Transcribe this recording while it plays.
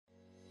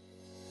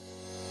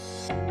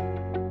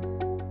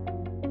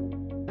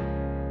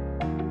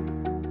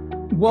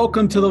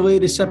Welcome to the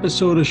latest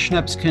episode of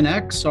Schneps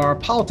Connects. Our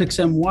Politics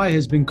NY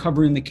has been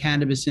covering the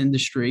cannabis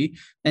industry.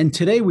 And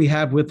today we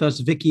have with us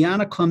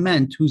Vickiana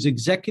Clement, who's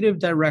Executive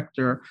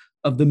Director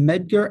of the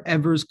Medgar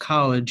Evers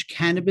College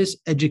Cannabis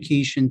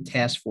Education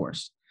Task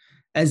Force.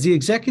 As the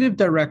Executive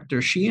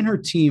Director, she and her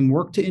team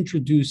work to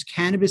introduce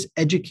cannabis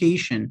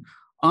education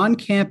on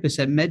campus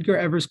at Medgar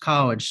Evers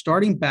College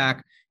starting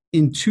back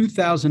in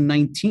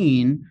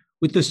 2019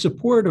 with the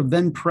support of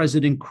then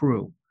President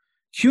Crew.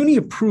 CUNY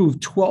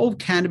approved 12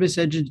 cannabis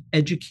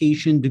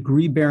education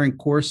degree-bearing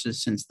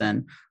courses since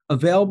then,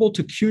 available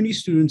to CUNY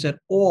students at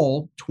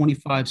all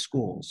 25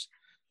 schools.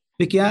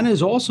 Vickiana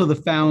is also the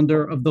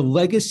founder of the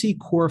Legacy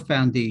Core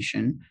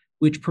Foundation,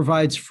 which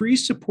provides free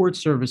support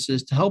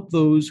services to help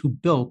those who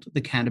built the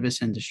cannabis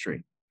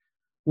industry.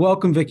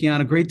 Welcome,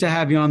 Vickiana. Great to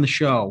have you on the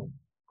show.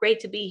 Great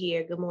to be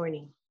here. Good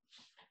morning.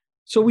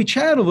 So we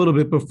chatted a little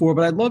bit before,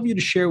 but I'd love you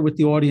to share with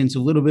the audience a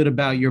little bit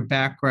about your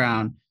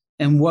background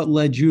and what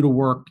led you to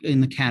work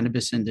in the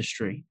cannabis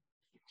industry.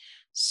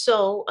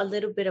 So a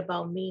little bit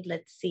about me,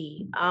 let's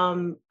see.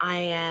 I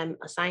am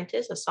a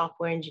scientist, a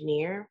software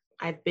engineer.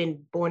 I've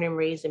been born and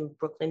raised in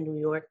Brooklyn, New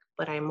York,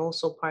 but I'm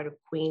also part of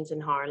Queens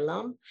and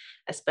Harlem,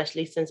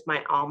 especially since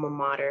my alma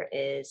mater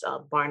is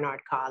Barnard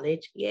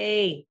College.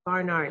 Yay,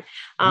 Barnard.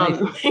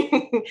 Nice.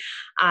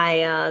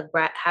 I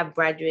have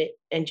graduate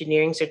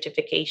engineering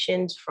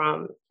certifications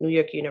from New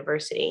York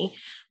University,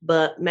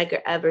 but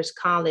Medgar Evers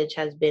College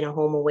has been a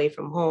home away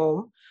from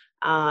home.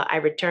 I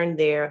returned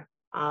there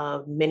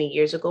many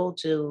years ago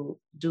to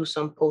do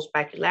some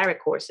post-baccalaureate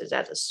courses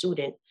as a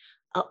student.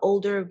 An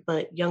older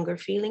but younger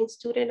feeling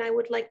student, I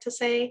would like to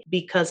say,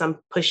 because I'm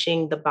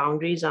pushing the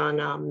boundaries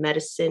on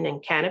medicine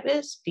and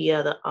cannabis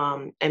via the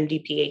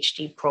MD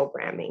PhD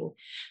programming.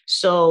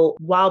 So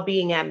while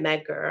being at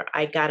Medgar,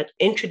 I got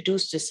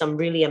introduced to some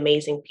really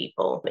amazing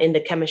people in the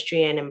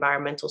chemistry and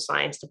environmental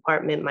science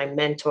department. My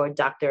mentor,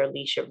 Dr.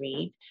 Alicia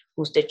Reed,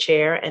 who's the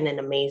chair and an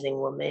amazing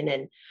woman,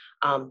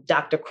 and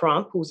Dr.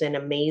 Crump, who's an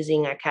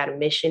amazing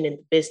academician in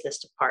the business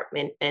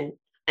department, and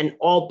an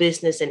all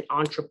business and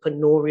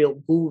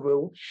entrepreneurial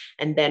guru.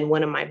 And then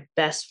one of my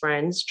best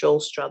friends, Joel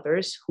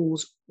Struthers, who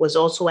was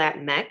also at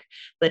MEC,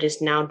 but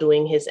is now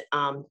doing his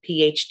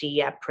PhD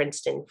at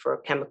Princeton for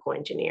chemical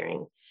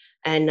engineering.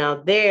 And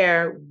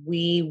there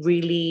we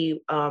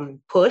really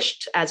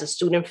pushed as a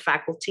student,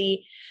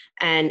 faculty,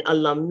 and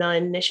alumni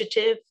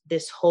initiative,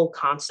 this whole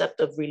concept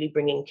of really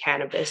bringing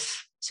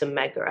cannabis to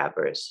Medgar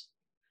Evers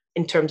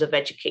in terms of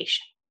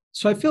education.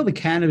 So I feel the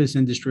cannabis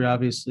industry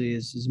obviously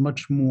is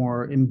much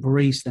more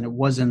embraced than it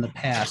was in the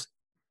past.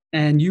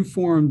 And you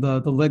formed the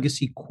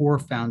Legacy Core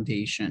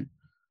Foundation.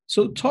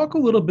 So talk a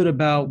little bit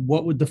about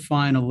what would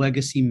define a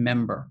legacy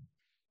member.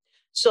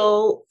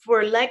 So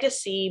for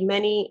legacy,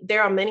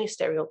 there are many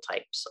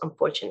stereotypes,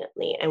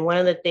 unfortunately. And one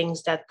of the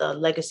things that the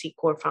Legacy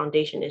Core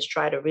Foundation is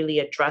try to really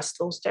address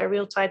those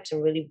stereotypes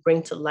and really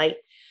bring to light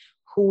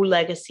who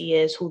legacy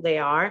is, who they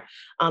are.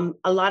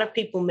 A lot of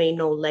people may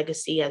know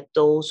legacy as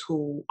those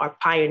who are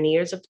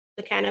pioneers of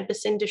the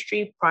cannabis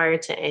industry prior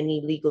to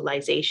any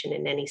legalization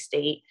in any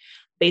state.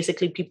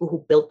 Basically, people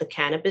who built the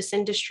cannabis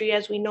industry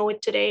as we know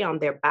it today on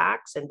their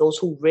backs, and those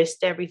who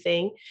risked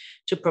everything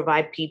to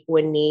provide people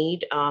in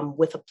need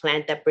with a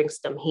plant that brings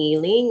them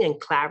healing and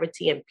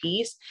clarity and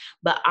peace.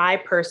 But I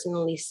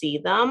personally see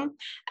them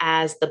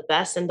as the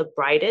best and the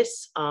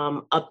brightest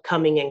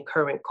upcoming and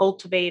current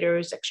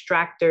cultivators,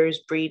 extractors,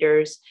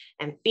 breeders,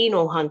 and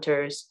pheno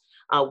hunters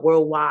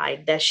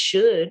worldwide that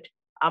should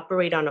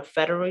operate on a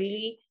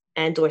federally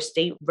and or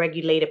state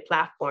regulated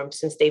platform,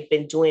 since they've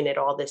been doing it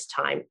all this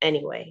time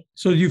anyway.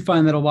 So do you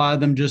find that a lot of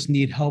them just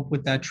need help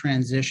with that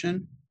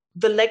transition?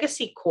 The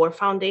Legacy Core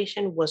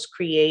Foundation was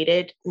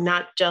created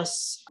not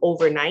just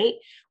overnight.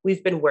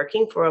 We've been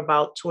working for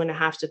about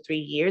 2.5 to 3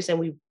 years, and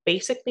we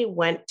basically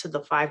went to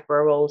the 5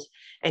 boroughs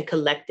and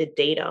collected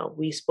data.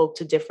 We spoke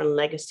to different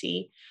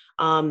legacy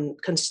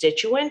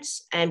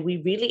constituents, and we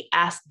really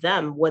asked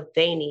them what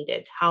they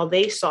needed, how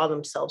they saw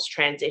themselves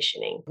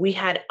transitioning. We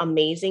had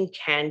amazing,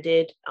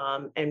 candid,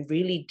 and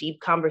really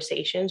deep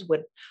conversations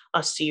with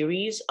a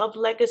series of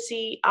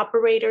legacy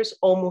operators,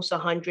 almost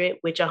 100,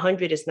 which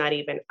 100 is not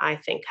even, I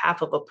think,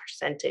 half of a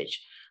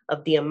percentage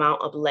of the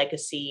amount of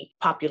legacy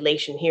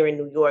population here in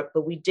New York.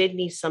 But we did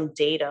need some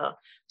data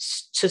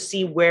to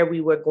see where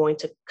we were going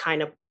to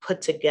kind of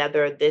put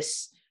together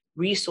this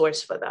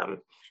resource for them.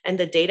 And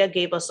the data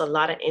gave us a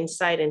lot of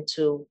insight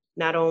into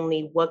not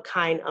only what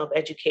kind of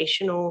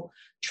educational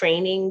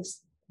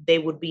trainings they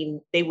would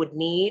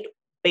need,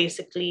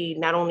 basically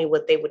not only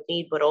what they would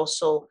need, but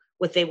also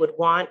what they would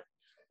want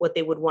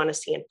to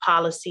see in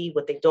policy,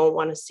 what they don't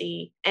want to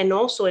see. And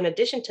also, in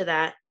addition to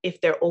that,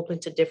 if they're open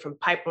to different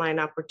pipeline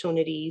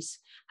opportunities,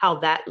 how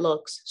that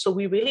looks. So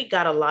we really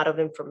got a lot of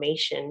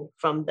information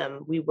from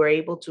them. We were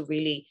able to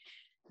really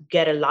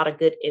get a lot of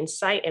good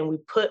insight, and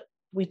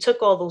we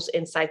took all those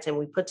insights and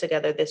we put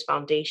together this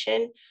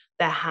foundation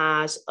that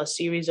has a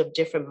series of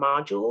different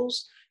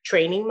modules,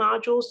 training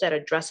modules that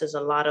addresses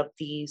a lot of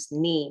these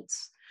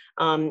needs.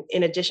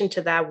 In addition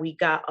to that, we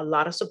got a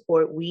lot of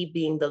support, we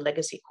being the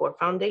Legacy Core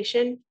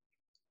Foundation,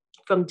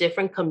 from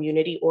different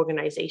community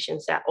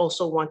organizations that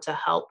also want to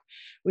help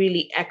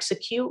really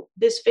execute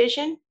this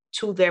vision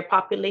to their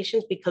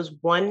populations, because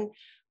one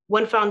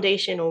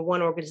foundation or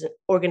one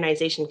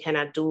organization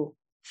cannot do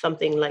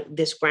something like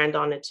this grand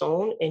on its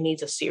own. It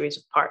needs a series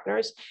of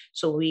partners.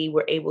 So we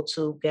were able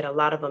to get a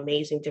lot of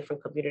amazing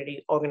different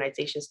community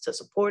organizations to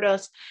support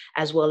us,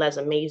 as well as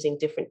amazing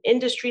different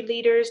industry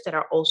leaders that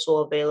are also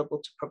available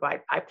to provide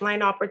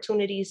pipeline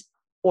opportunities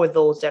for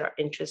those that are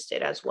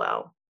interested as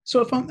well.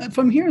 So if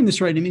I'm hearing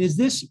this right, I mean, is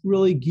this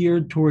really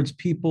geared towards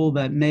people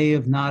that may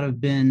have not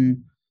have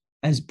been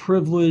as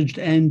privileged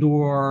and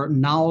or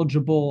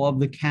knowledgeable of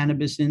the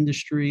cannabis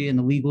industry and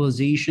the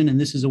legalization, and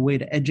this is a way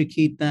to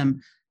educate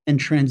them and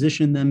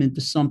transition them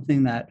into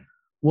something that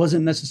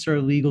wasn't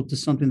necessarily legal to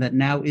something that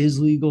now is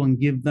legal, and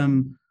give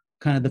them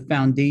kind of the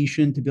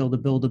foundation to be able to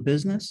build a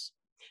business?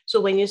 So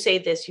when you say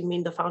this, you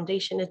mean the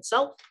foundation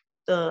itself,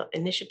 the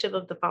initiative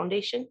of the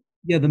foundation?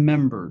 Yeah, the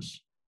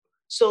members.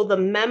 So the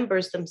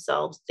members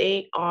themselves,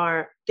 the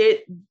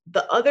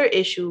other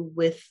issue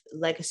with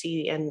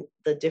legacy and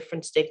the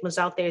different stigmas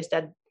out there is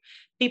that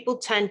people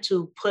tend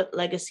to put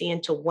legacy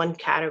into one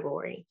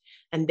category.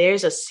 And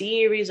there's a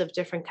series of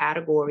different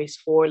categories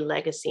for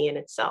legacy in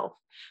itself.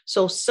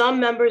 So some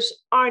members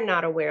are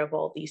not aware of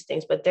all these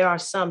things, but there are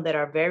some that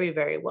are very,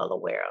 very well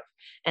aware of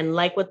and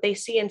like what they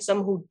see, and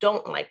some who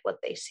don't like what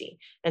they see.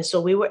 And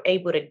so we were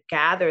able to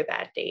gather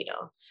that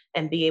data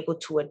and be able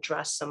to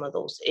address some of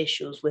those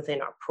issues within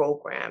our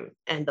program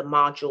and the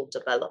module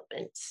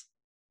developments.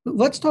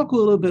 Let's talk a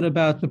little bit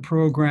about the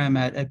program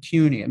at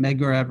CUNY, at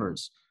Medgar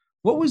Evers.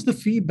 What was the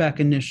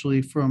feedback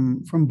initially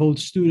from both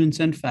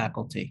students and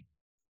faculty?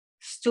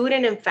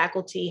 Student and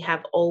faculty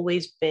have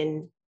always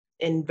been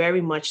in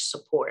very much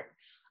support.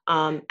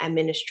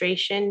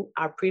 Administration,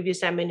 our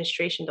previous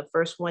administration, the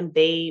first one,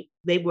 they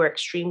were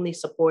extremely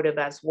supportive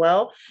as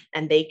well.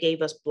 And they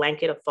gave us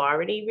blanket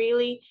authority,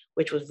 really,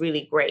 which was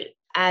really great.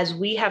 As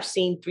we have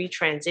seen 3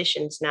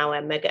 transitions now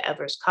at Medgar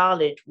Evers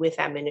College with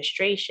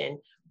administration,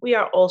 we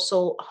are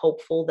also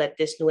hopeful that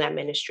this new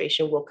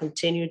administration will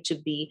continue to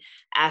be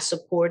as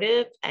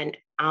supportive and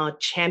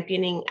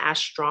championing as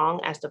strong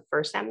as the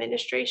first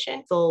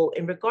administration. So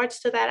in regards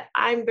to that,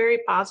 I'm very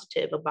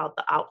positive about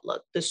the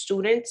outlook. The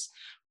students,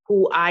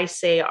 who I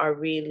say are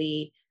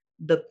really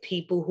the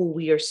people who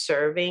we are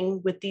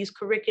serving with these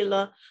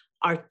curricula,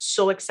 are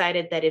so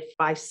excited that if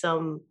by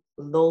some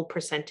low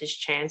percentage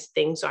chance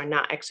things are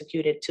not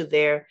executed to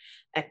their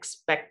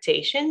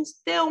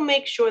expectations, they'll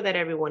make sure that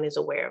everyone is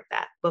aware of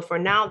that. But for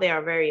now, they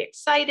are very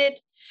excited,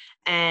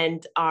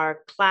 and our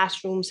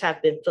classrooms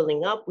have been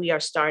filling up. We are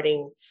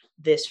starting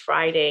this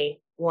Friday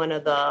one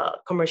of the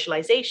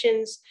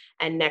commercializations,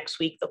 and next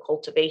week the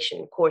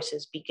cultivation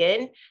courses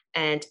begin.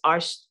 And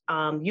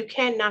you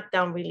can knock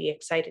down really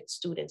excited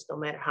students no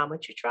matter how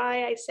much you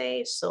try, I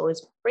say. So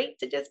it's great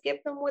to just give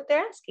them what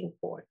they're asking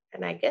for.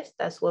 And I guess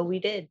that's what we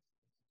did.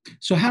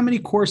 So how many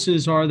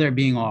courses are there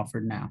being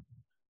offered now?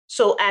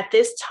 So at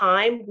this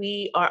time,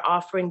 we are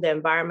offering the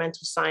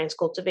environmental science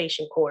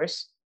cultivation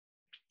course,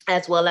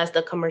 as well as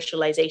the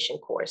commercialization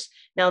course.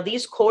 Now,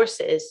 these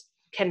courses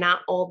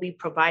cannot all be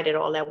provided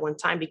all at one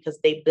time because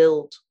they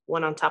build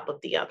one on top of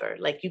the other.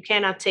 Like you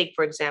cannot take,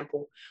 for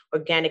example,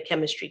 organic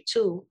chemistry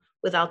 2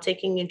 without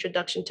taking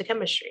introduction to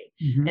chemistry.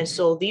 Mm-hmm. And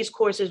so these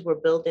courses were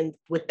built in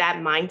with that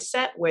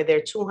mindset where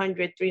they're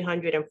 200,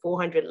 300, and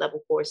 400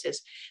 level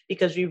courses,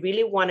 because we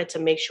really wanted to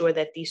make sure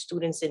that these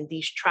students in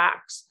these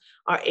tracks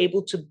are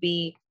able to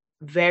be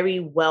very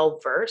well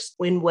versed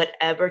in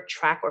whatever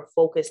track or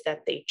focus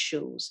that they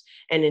choose.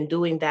 And in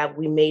doing that,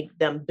 we made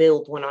them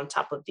build one on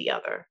top of the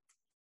other.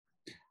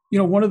 You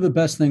know, one of the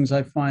best things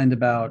I find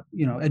about,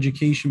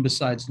 education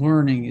besides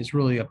learning is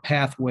really a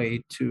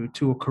pathway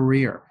to a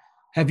career.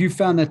 Have you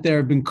found that there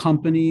have been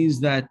companies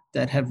that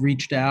have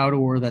reached out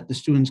or that the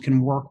students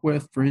can work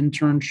with for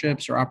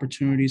internships or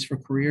opportunities for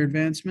career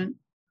advancement?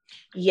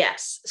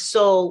 Yes.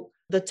 So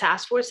the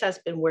task force has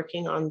been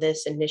working on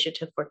this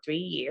initiative for 3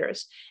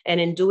 years.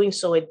 And in doing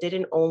so, it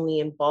didn't only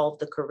involve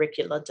the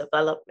curricula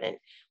development.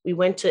 We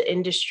went to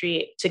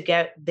industry to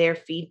get their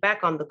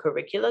feedback on the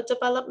curricula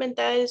development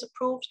that is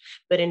approved.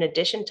 But in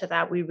addition to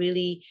that, we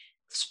really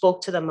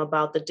spoke to them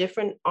about the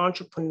different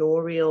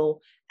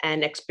entrepreneurial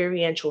and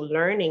experiential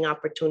learning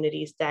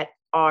opportunities that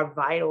are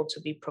vital to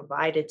be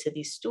provided to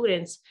these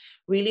students,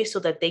 really so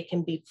that they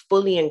can be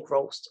fully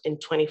engrossed in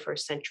 21st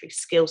century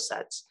skill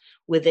sets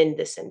within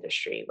this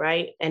industry,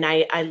 right? And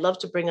I love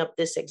to bring up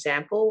this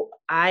example.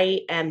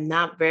 I am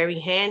not very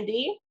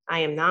handy. I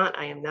am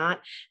not.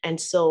 And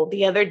so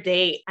the other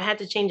day I had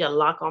to change a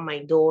lock on my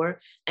door,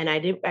 and I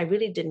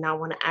really did not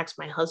want to ask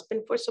my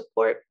husband for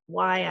support.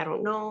 Why? I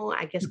don't know.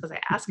 I guess because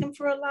I ask him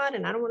for a lot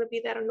and I don't want to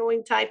be that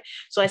annoying type.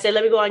 So I said,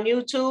 let me go on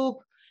YouTube.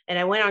 And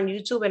I went on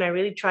YouTube and I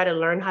really tried to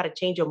learn how to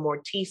change a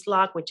Mortise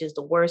lock, which is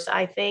the worst,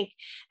 I think.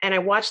 And I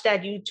watched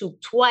that YouTube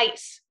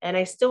twice and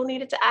I still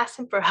needed to ask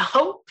him for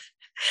help.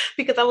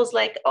 because I was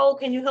like, oh,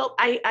 can you help?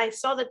 I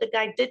saw that the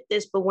guy did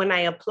this, but when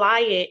I apply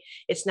it,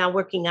 it's not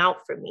working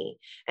out for me.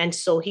 And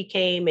so he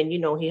came and,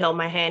 he held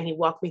my hand, he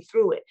walked me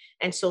through it.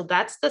 And so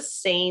that's the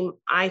same,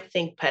 I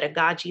think,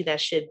 pedagogy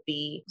that should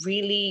be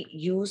really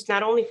used,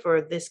 not only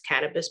for this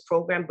cannabis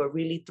program, but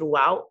really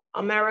throughout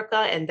America.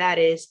 And that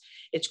is,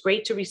 it's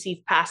great to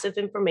receive passive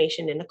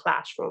information in a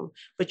classroom,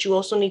 but you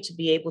also need to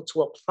be able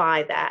to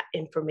apply that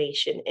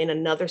information in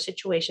another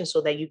situation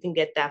so that you can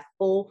get that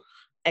full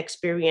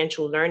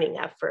experiential learning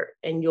effort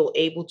and you're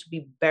able to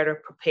be better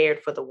prepared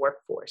for the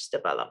workforce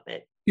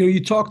development.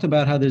 You talked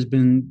about how there's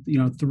been,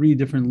 three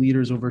different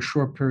leaders over a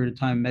short period of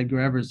time. Medgar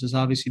Evers, there's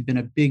obviously been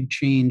a big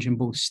change in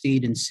both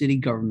state and city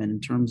government in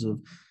terms of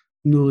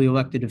newly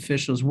elected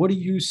officials. What do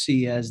you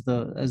see as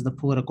the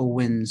political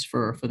wins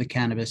for the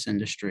cannabis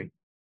industry?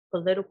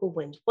 Political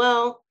wins.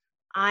 Well,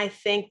 I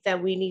think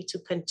that we need to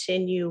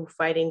continue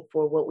fighting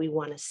for what we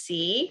want to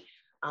see.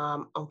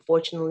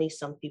 Unfortunately,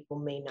 some people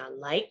may not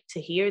like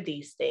to hear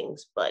these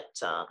things, but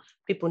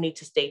people need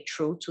to stay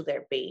true to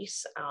their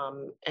base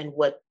and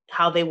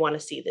how they want to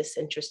see this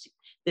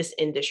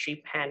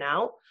industry pan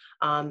out.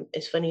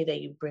 It's funny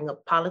that you bring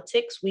up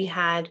politics.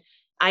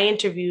 I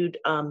interviewed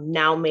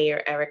now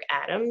Mayor Eric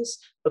Adams,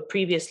 but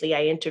previously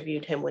I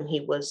interviewed him when he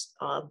was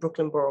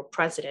Brooklyn Borough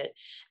President.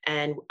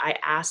 And I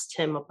asked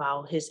him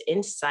about his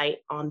insight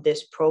on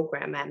this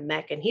program at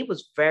MEC, and he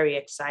was very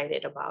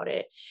excited about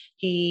it.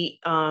 He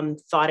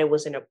thought it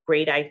was a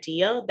great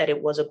idea,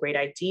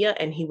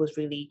 and he was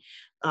really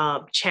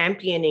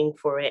championing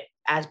for it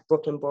as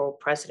Brooklyn Borough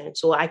President.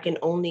 So I can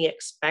only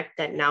expect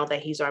that now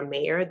that he's our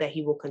mayor, that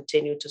he will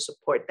continue to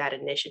support that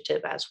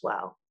initiative as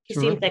well. He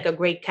seems like a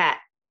great cat.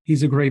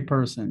 He's a great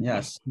person.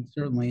 Yes, he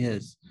certainly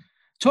is.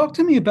 Talk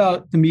to me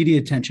about the media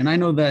attention. I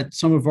know that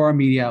some of our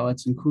media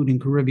outlets, including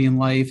Caribbean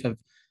Life,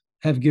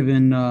 have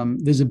given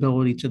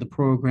visibility to the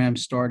program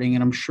starting,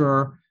 and I'm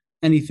sure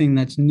anything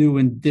that's new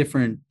and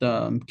different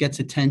gets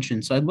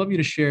attention. So I'd love you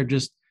to share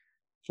just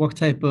what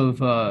type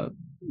of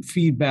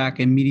feedback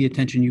and media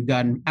attention you've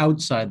gotten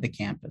outside the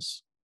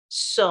campus.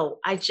 So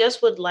I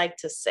just would like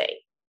to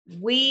say,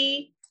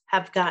 we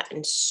have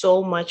gotten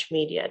so much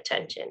media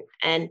attention,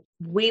 and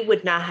we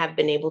would not have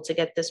been able to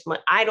get this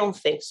much. I don't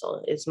think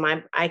so.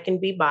 I can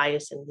be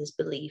biased in this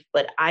belief,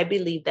 but I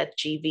believe that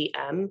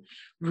GVM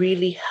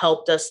really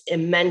helped us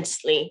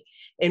immensely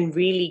in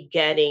really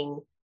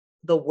getting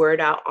the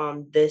word out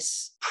on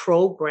this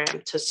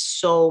program to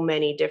so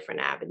many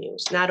different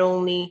avenues, not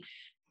only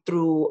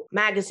through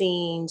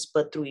magazines,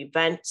 but through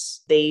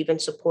events. They even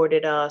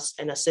supported us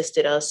and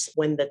assisted us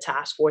when the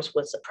task force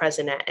was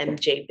present at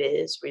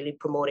MJBiz, really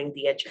promoting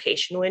the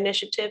educational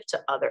initiative to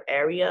other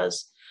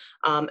areas,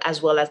 as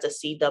well as the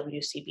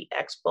CWCB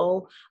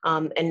Expo.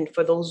 And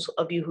for those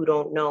of you who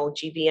don't know,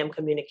 GVM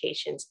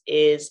Communications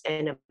is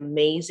an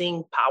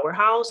amazing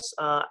powerhouse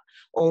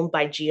owned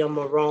by Gia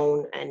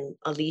Marone, and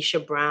Alicia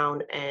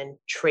Brown and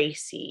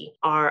Tracy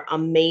are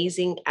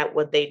amazing at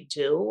what they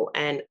do.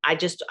 And I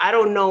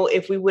don't know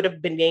if we would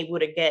have been able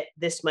to get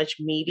this much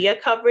media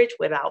coverage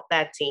without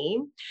that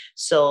team.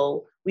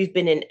 So we've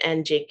been in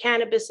NJ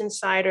Cannabis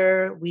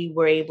Insider. We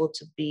were able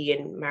to be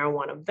in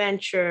Marijuana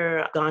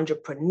Venture,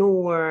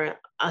 Ganjapreneur,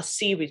 a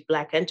series,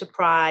 Black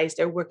Enterprise.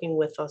 They're working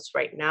with us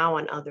right now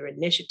on other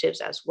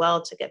initiatives as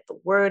well to get the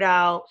word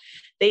out.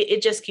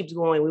 It just keeps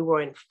going. We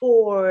were in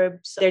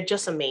Forbes. They're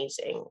just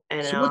amazing.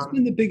 And so what's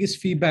been the biggest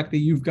feedback that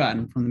you've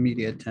gotten from the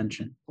media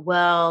attention?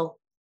 Well,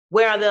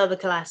 where are the other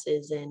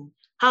classes, and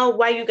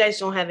why you guys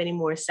don't have any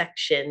more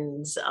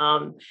sections?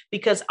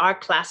 Because our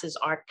classes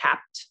are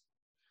capped.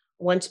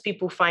 Once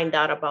people find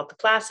out about the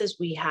classes,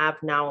 we have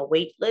now a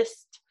wait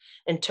list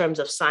in terms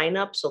of sign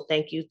up. So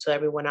thank you to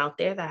everyone out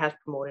there that has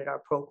promoted our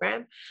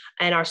program.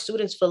 And our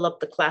students fill up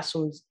the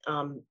classrooms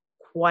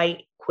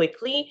quite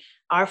quickly.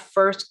 Our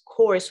first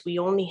course, we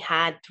only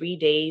had 3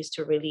 days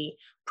to really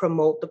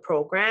promote the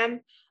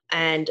program,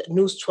 and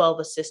News 12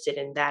 assisted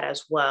in that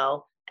as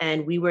well.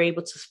 And we were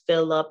able to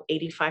fill up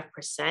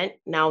 85%.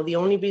 Now, the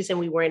only reason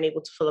we weren't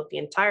able to fill up the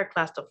entire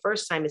class the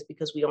first time is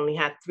because we only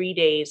had 3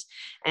 days.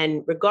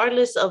 And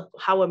regardless of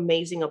how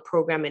amazing a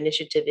program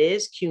initiative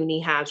is, CUNY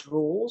has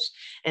rules.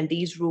 And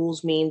these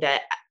rules mean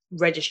that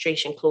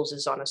registration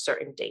closes on a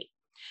certain date.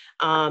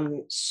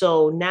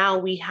 So now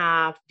we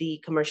have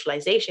the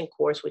commercialization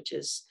course, which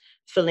is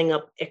filling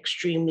up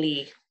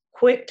extremely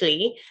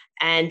quickly.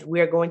 And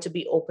we're going to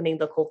be opening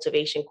the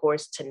cultivation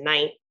course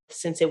tonight,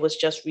 since it was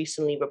just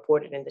recently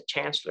reported in the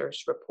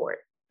Chancellor's report.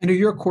 And are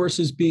your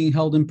courses being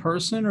held in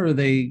person, or are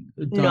they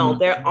done? No,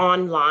 they're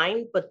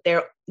online, but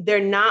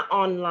they're not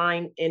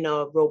online in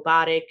a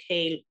robotic,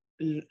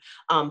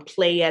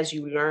 play as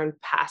you learn,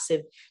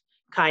 passive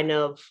kind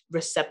of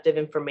receptive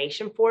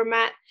information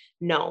format.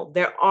 No,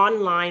 they're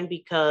online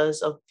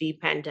because of the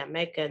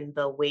pandemic and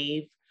the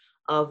wave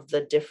of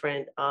the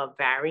different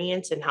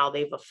variants and how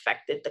they've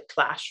affected the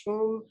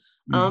classroom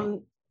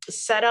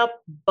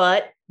setup,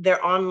 but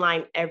they're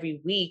online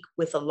every week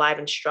with a live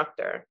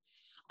instructor.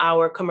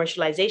 Our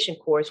commercialization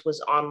course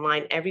was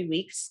online every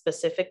week,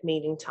 specific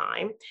meeting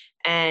time.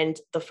 And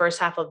the first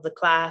half of the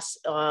class,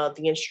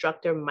 the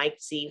instructor, Mike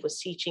Z, was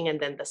teaching. And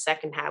then the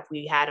second half,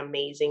 we had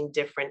amazing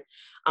different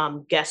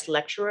guest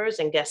lecturers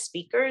and guest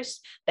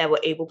speakers that were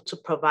able to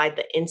provide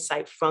the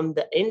insight from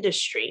the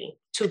industry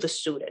to the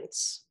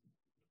students.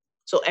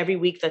 So every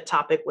week the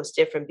topic was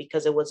different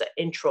because it was an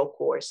intro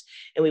course,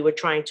 and we were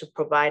trying to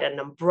provide an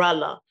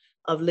umbrella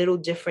of little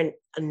different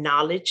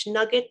knowledge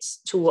nuggets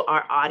to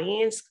our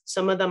audience.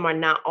 Some of them are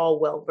not all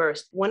well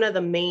versed. One of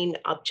the main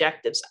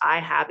objectives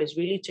I have is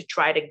really to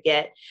try to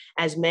get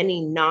as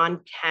many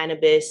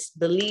non-cannabis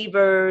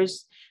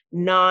believers,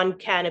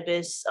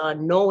 non-cannabis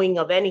knowing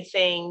of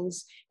anything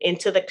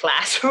into the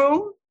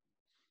classroom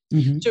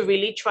to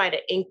really try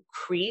to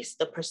increase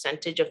the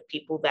percentage of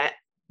people that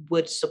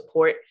would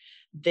support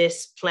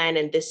this plan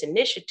and this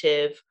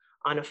initiative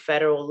on a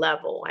federal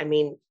level. I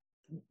mean,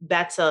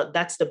 that's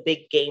the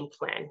big game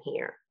plan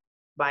here,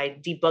 by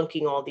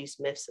debunking all these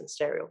myths and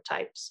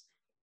stereotypes.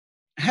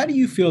 How do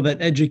you feel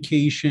that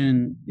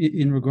education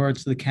in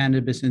regards to the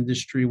cannabis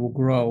industry will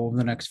grow over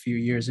the next few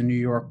years in New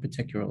York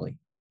particularly?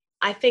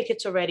 I think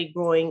it's already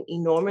growing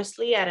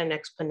enormously at an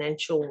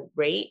exponential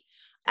rate.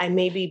 I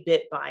may be a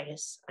bit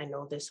biased. I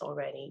know this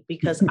already,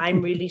 because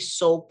I'm really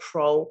so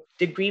pro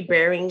degree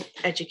bearing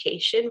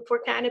education for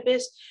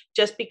cannabis,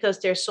 just because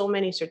there's so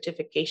many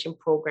certification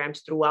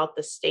programs throughout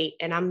the state,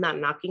 and I'm not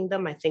knocking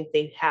them. I think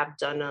they have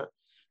done a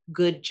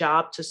good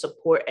job to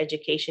support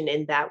education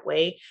in that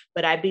way.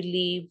 But I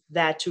believe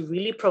that to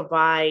really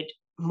provide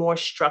more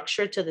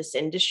structure to this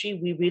industry,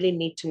 we really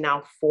need to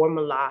now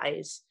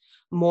formalize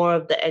more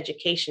of the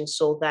education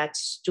so that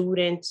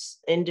students,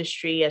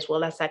 industry, as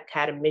well as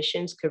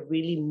academicians could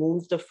really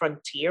move the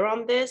frontier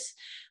on this.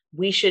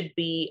 We should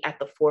be at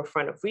the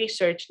forefront of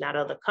research, not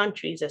other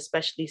countries,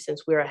 especially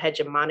since we're a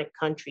hegemonic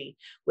country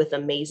with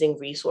amazing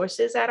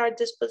resources at our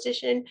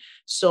disposition.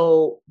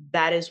 So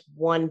that is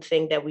one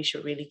thing that we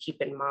should really keep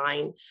in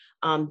mind.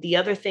 The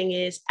other thing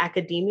is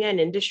academia and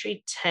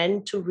industry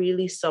tend to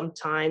really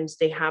sometimes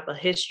they have a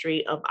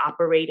history of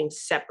operating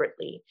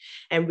separately.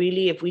 And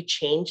really, if we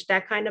change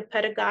that kind of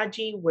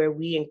pedagogy where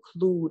we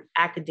include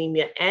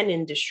academia and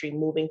industry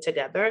moving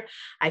together,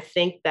 I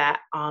think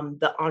that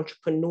the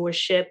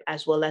entrepreneurship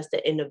as well as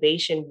the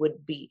innovation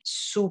would be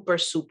super,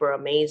 super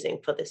amazing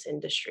for this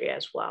industry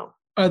as well.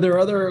 Are there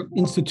other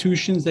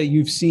institutions that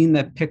you've seen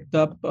that picked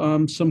up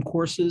some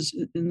courses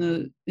in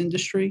the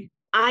industry?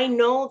 I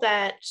know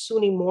that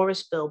SUNY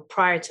Morrisville,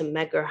 prior to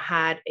Medgar,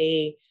 had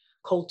a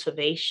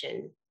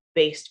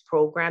cultivation-based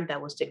program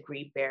that was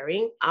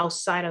degree-bearing.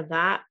 Outside of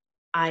that,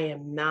 I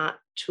am not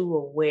too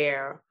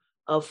aware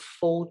of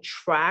full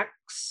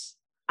tracks.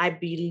 I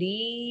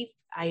believe,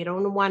 I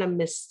don't want to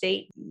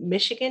misstate,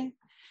 Michigan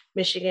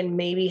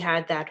maybe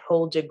had that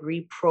whole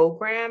degree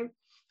program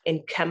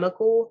in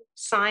chemical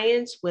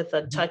science with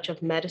a touch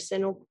of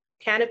medicinal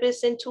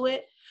cannabis into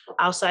it.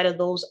 Outside of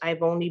those,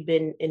 I've only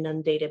been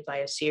inundated by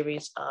a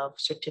series of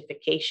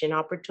certification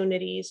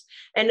opportunities.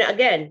 And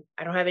again,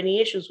 I don't have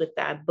any issues with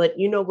that. But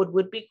you know what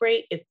would be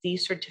great? If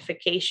these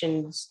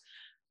certifications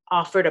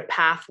offered a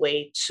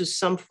pathway to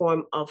some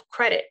form of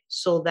credit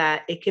so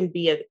that it can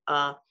be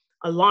a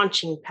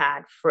launching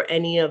pad for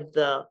any of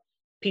the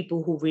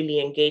people who really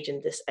engage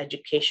in this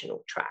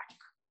educational track.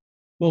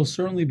 Well, it'll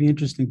certainly be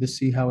interesting to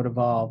see how it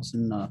evolves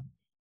in a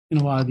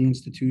lot of the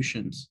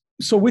institutions.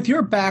 So with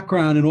your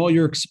background and all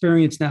your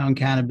experience now in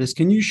cannabis,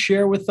 can you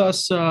share with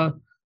us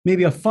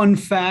maybe a fun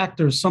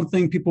fact or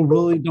something people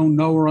really don't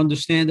know or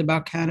understand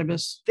about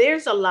cannabis?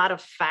 There's a lot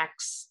of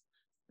facts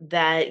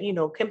that,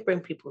 can bring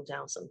people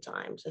down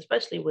sometimes,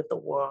 especially with the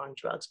war on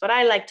drugs. But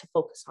I like to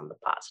focus on the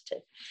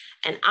positive.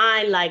 And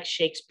I like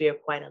Shakespeare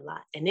quite a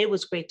lot. And it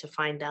was great to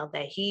find out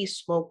that he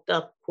smoked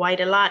up quite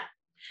a lot.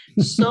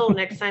 So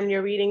next time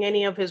you're reading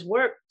any of his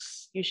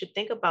works, you should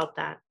think about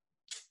that.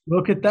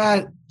 Look at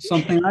that.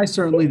 Something I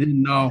certainly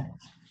didn't know.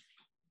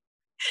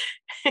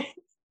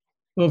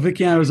 Well,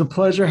 Vickiana, it was a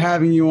pleasure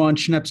having you on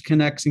Schneps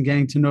Connects and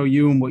getting to know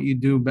you and what you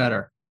do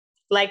better.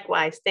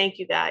 Likewise. Thank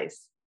you,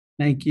 guys.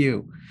 Thank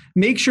you.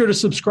 Make sure to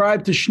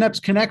subscribe to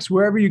Schneps Connects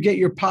wherever you get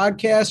your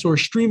podcasts or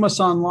stream us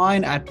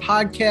online at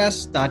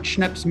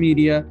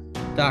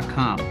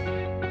podcast.schnepsmedia.com.